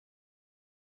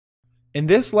In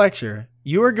this lecture,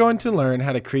 you are going to learn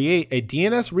how to create a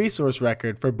DNS resource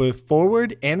record for both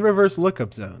forward and reverse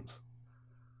lookup zones.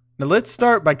 Now let's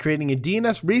start by creating a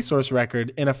DNS resource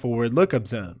record in a forward lookup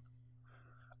zone.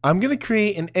 I'm going to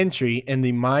create an entry in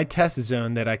the My Test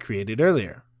zone that I created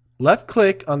earlier. Left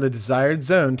click on the desired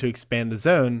zone to expand the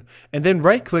zone, and then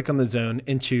right click on the zone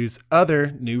and choose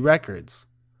Other New Records.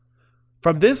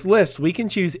 From this list, we can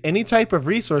choose any type of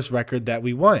resource record that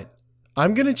we want.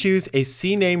 I'm going to choose a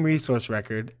CNAME resource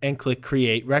record and click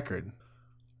Create Record.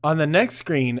 On the next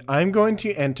screen, I'm going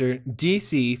to enter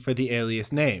DC for the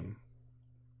alias name.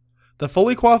 The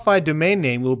fully qualified domain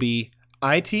name will be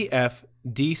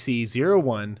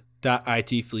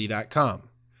itfdc01.itflea.com.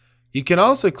 You can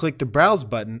also click the Browse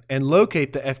button and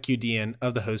locate the FQDN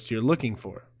of the host you're looking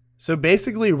for. So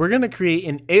basically, we're going to create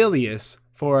an alias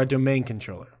for our domain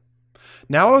controller.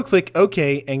 Now I'll click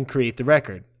OK and create the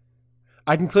record.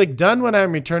 I can click Done when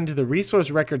I'm returned to the resource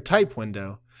record type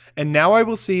window, and now I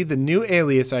will see the new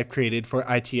alias I've created for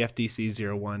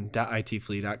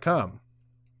itfdc01.itflea.com.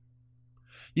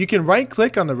 You can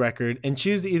right-click on the record and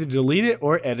choose to either delete it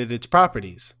or edit its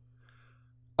properties.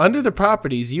 Under the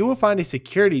properties, you will find a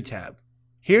security tab.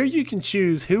 Here you can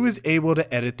choose who is able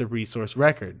to edit the resource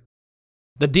record.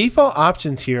 The default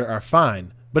options here are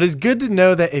fine, but it's good to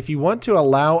know that if you want to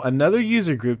allow another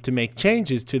user group to make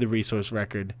changes to the resource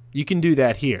record, you can do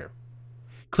that here.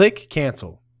 Click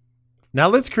Cancel. Now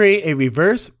let's create a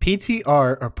reverse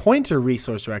PTR or pointer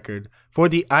resource record for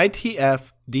the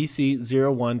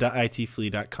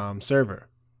itfdc01.itflea.com server.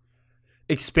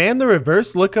 Expand the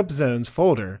reverse lookup zones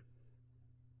folder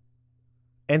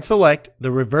and select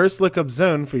the reverse lookup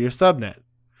zone for your subnet.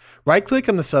 Right-click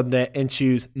on the subnet and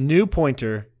choose New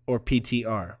Pointer or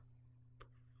PTR.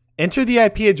 Enter the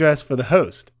IP address for the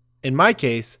host. In my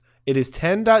case, it is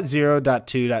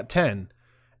 10.0.2.10,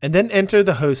 and then enter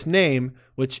the host name,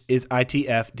 which is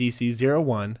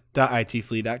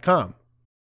itfdc01.itflea.com.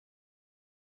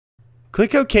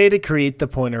 Click OK to create the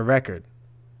pointer record.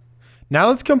 Now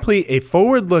let's complete a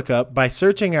forward lookup by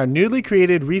searching our newly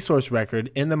created resource record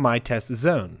in the My Test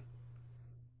zone.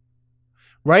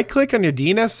 Right-click on your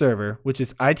DNS server, which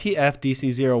is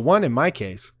itfdc01 in my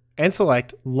case, and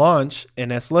select Launch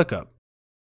NSLookup.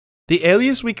 The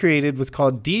alias we created was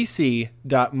called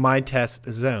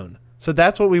dc.mytestzone, so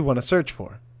that's what we want to search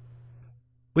for.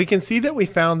 We can see that we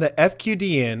found the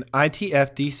FQDN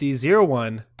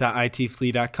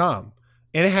itfdc01.itflea.com,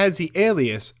 and it has the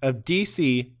alias of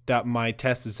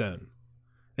dc.mytestzone.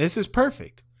 This is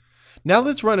perfect. Now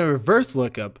let's run a reverse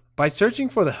lookup by searching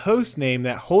for the host name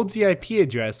that holds the IP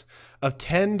address of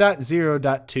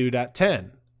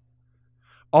 10.0.2.10.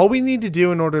 All we need to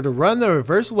do in order to run the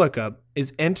reverse lookup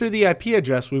is enter the IP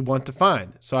address we want to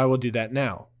find, so I will do that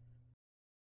now.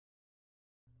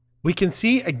 We can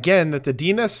see again that the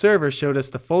DNS server showed us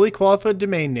the fully qualified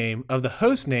domain name of the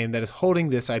host name that is holding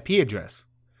this IP address.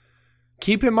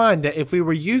 Keep in mind that if we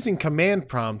were using command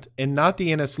prompt and not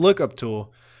the NSLookup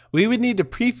tool, we would need to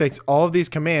prefix all of these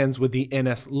commands with the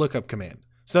NSLookup command.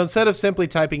 So instead of simply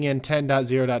typing in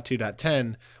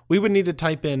 10.0.2.10, we would need to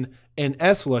type in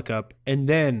NSLookup and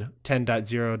then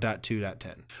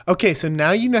 10.0.2.10. Okay, so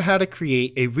now you know how to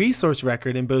create a resource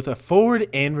record in both a forward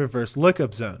and reverse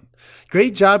lookup zone.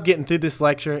 Great job getting through this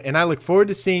lecture, and I look forward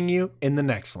to seeing you in the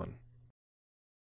next one.